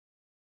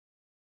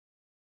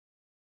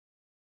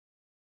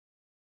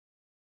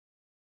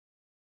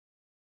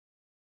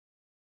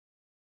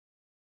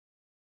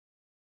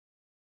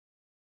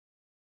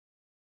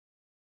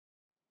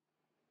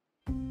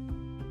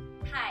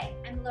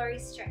Lauri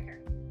Stricker.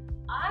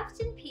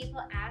 Often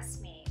people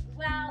ask me,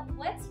 well,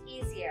 what's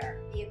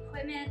easier, the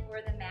equipment or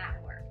the mat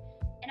work?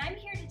 And I'm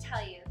here to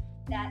tell you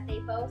that they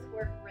both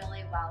work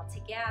really well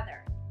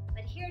together.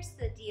 But here's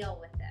the deal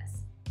with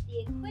this. The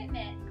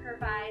equipment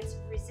provides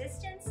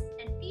resistance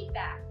and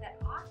feedback that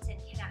often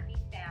cannot be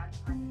found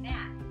on the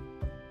mat.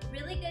 A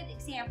really good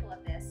example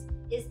of this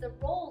is the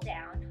roll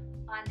down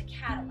on the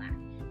Cadillac.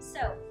 So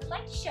what I'd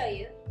like to show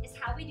you is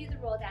how we do the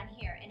roll down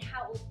here and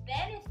how it will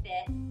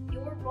benefit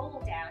your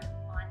roll down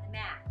on the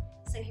mat.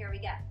 So here we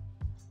go.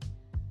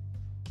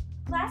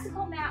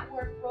 Classical mat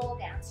work roll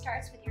down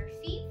starts with your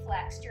feet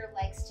flexed, your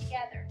legs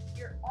together,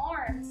 your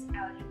arms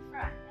out in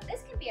front. Now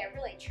this can be a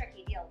really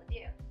tricky deal to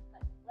do,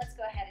 but let's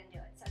go ahead and do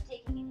it. So I'm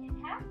taking an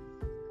inhale,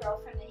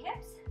 curl from the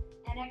hips,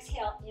 and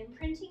exhale,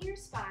 imprinting your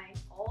spine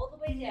all the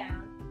way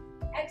down.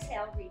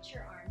 Exhale, reach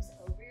your arms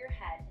over your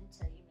head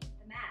until you meet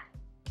the mat.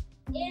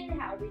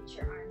 Inhale, reach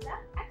your arms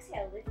up.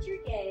 Exhale, lift your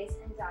gaze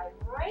and dive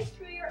right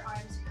through your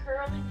arms,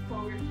 curling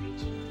forward,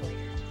 reaching for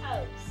your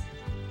toes.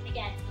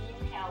 Again,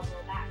 inhale,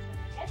 roll back from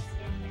the hips,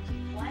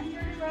 imprinting one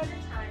vertebra at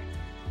a time,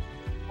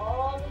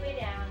 all the way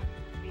down,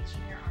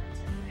 reaching your arms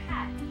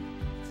overhead.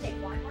 Let's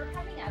take one more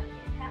coming up.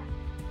 Inhale.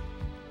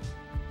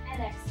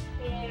 And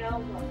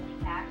exhale, rolling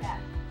back up.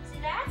 So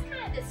that's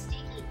kind of the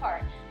sticky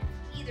part.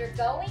 Either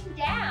going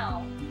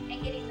down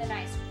and getting the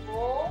nice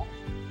roll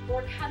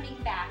or coming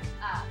back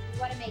up. We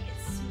want to make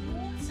it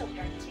smooth so we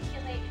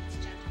articulate and it's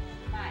gentle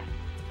in the body.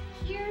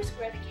 Here's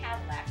where the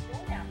Cadillac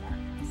roll down bar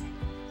comes in.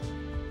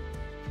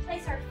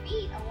 Place our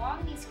feet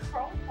along these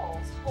curl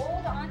poles,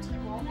 hold onto the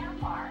roll down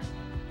bar,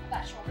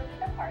 about shoulder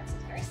width apart, so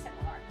it's very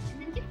similar.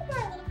 And then give the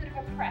bar a little bit of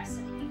a press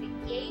so that you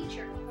engage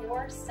your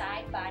core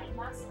side body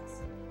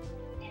muscles.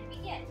 And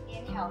begin.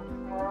 Inhale,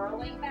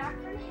 curling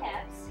back from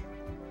hips,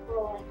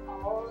 rolling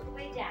all the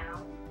way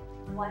down,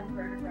 one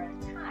vertebra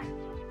at a time.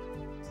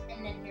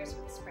 And then here's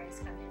where the springs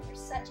come in. They're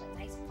such a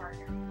nice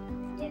partner.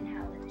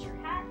 Inhale, lift your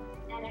head,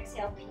 and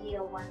exhale,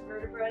 peel one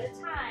vertebra at a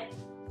time,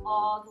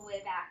 all the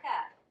way back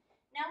up.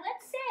 Now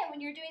let's say when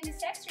you're doing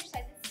this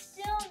exercise, it's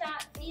still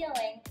not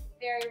feeling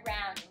very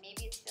rounded.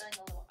 Maybe it's feeling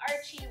a little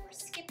archy. We're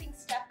skipping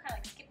stuff, kind of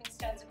like skipping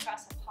stones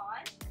across a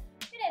pond.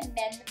 I'm going to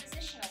bend the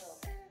position a little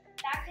bit.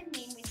 That could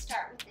mean we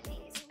start with the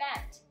knees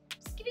bent,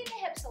 just giving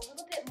the hips a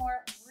little bit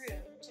more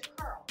room to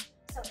curl.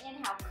 So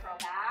inhale, curl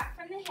back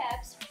from the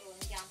hips,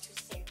 rolling down through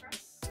sacrum,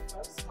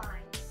 low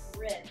spine,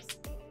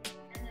 ribs,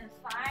 and then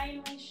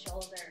finally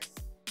shoulders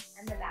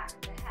and the back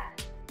of the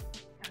head.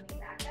 Coming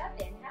back up,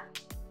 inhale.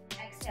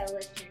 Exhale,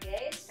 lift your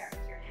gaze, start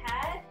with your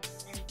head,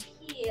 and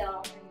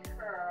peel and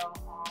curl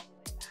all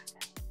the way back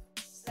up.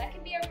 So that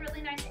can be a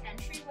really nice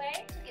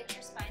entryway to get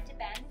your spine to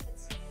bend if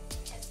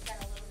it's been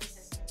a little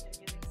resistant to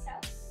doing so.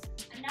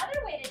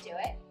 Another way to do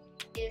it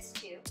is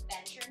to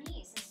bend your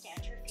knees and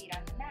stand your feet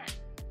on the mat.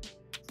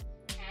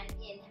 And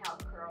inhale,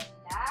 curling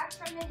back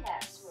from the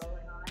hips,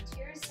 rolling onto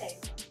your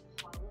sacrum,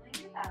 following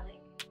your belly,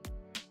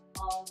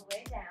 all the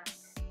way down.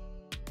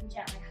 And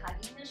gently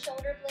hugging the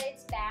shoulder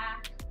blades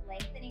back,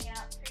 lengthening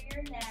out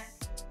through your neck,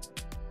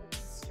 looking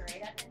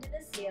straight up into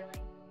the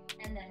ceiling,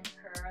 and then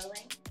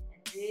curling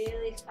and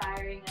really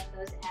firing up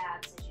those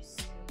abs as you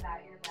scoop out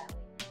your belly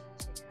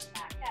to come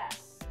back up.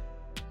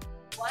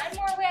 One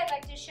more way I'd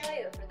like to show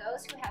you for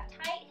those who have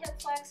tight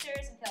hip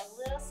flexors and feel a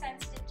little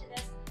sensitive to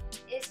this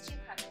is to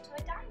come into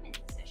a diamond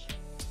position.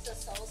 So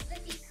soles of the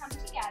feet come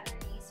together,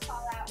 knees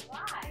fall out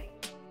wide,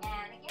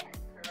 and again,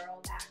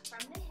 curl back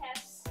from the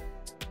hips,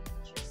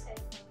 your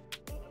sacrum,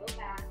 go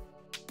back,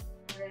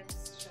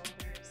 ribs,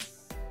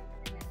 shoulders,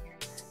 and then your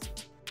head.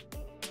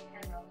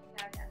 And roll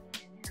back up.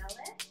 Inhale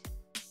it.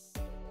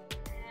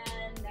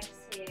 And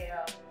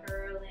exhale,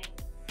 curling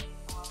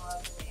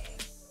all the way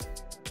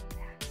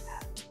back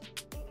up.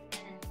 And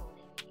then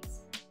holding these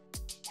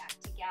back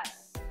together.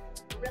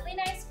 A really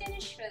nice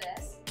finish for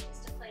this is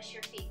to place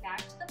your feet back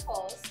to the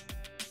poles.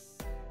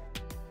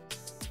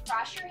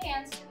 Cross your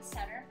hands to the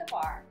center of the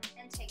bar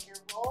and take your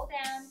roll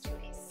down to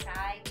a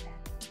side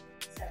bend.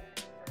 So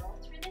curl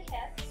through the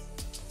hips,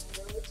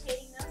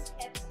 rotating those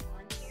hips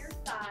onto your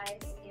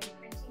thighs,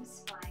 imprinting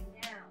spine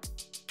down.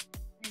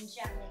 And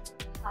gently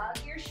hug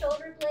your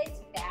shoulder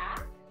blades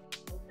back,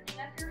 opening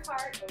up your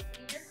heart,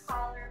 opening your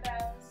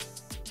collarbones,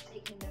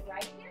 taking the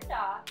right hand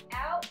off,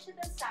 out to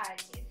the side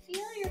so you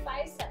feel your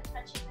bicep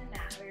touching the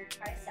mat or your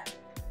tricep.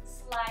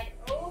 Slide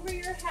over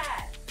your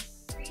head,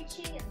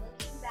 reaching and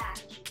looking back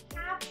as you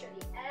capture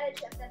the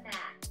edge of the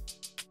mat.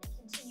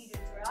 And continue to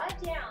draw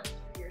down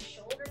through your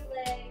shoulder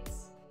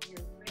blades,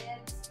 your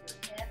ribs,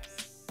 your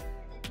hips,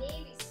 and then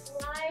maybe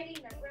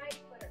sliding the right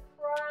foot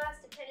across,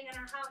 depending on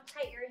how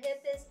tight your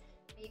hip is.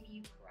 Maybe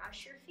you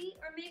cross your feet,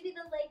 or maybe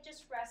the leg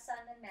just rests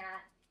on the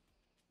mat.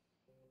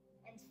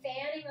 And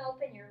fanning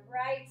open your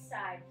right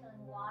side,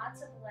 feeling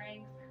lots of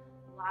length,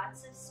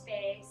 lots of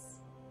space.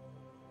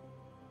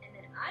 And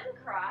then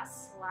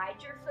uncross,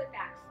 slide your foot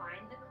back,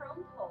 find the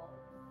chrome pole.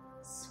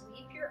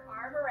 Sweep your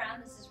arm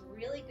around. This is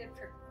really good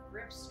for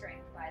grip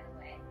strength, by the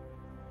way.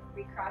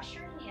 Recross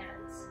your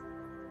hands.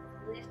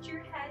 Lift your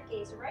head,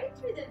 gaze right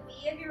through the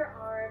V of your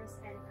arms,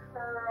 and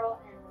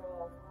curl and roll.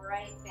 roll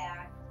right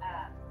back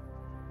up.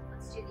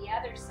 Let's do the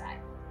other side.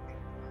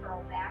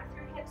 Curl back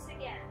through hips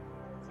again.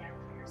 Down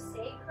through your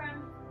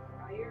sacrum,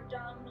 draw your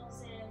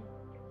abdominals in,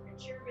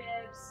 pinch your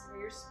ribs or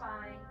your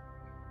spine.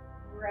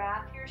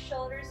 Wrap your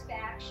shoulders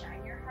back,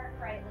 shine your heart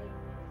brightly.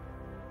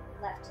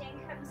 Left hand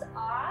comes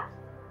off.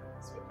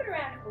 Sweep it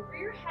around over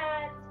your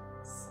head,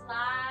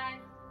 slide,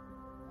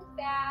 look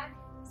back,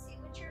 see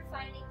what you're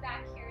finding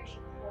back here as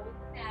you hold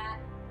the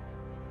mat.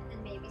 And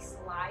then maybe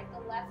slide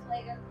the left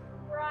leg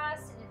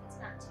across, and if it's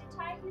not too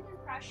tight, you can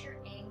press your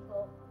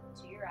ankle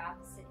to your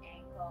opposite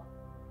ankle.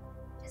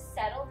 Just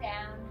settle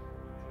down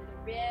through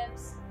the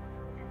ribs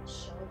and the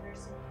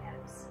shoulders and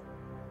hips.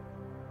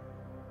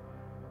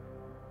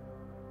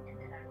 And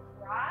then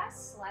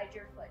across, slide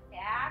your foot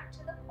back to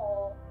the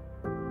pole,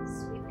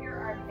 sweep your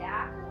arm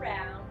back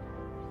around,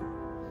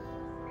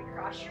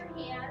 recross your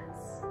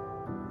hands,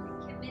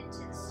 and commit to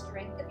the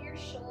strength of your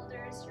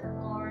shoulders, your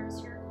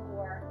arms, your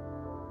core.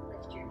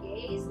 Lift your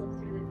gaze, look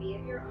through the V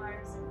of your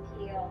arms and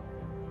peel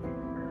and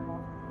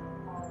curl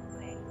all the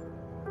way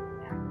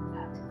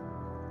back up.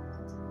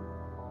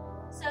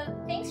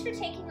 So thanks for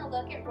taking a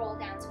look at roll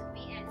downs with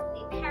me and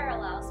the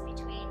parallels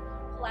between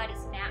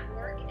Pilates mat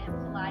work and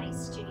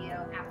Pilates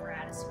studio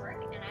apparatus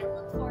work, and I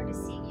look forward to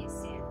seeing you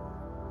soon.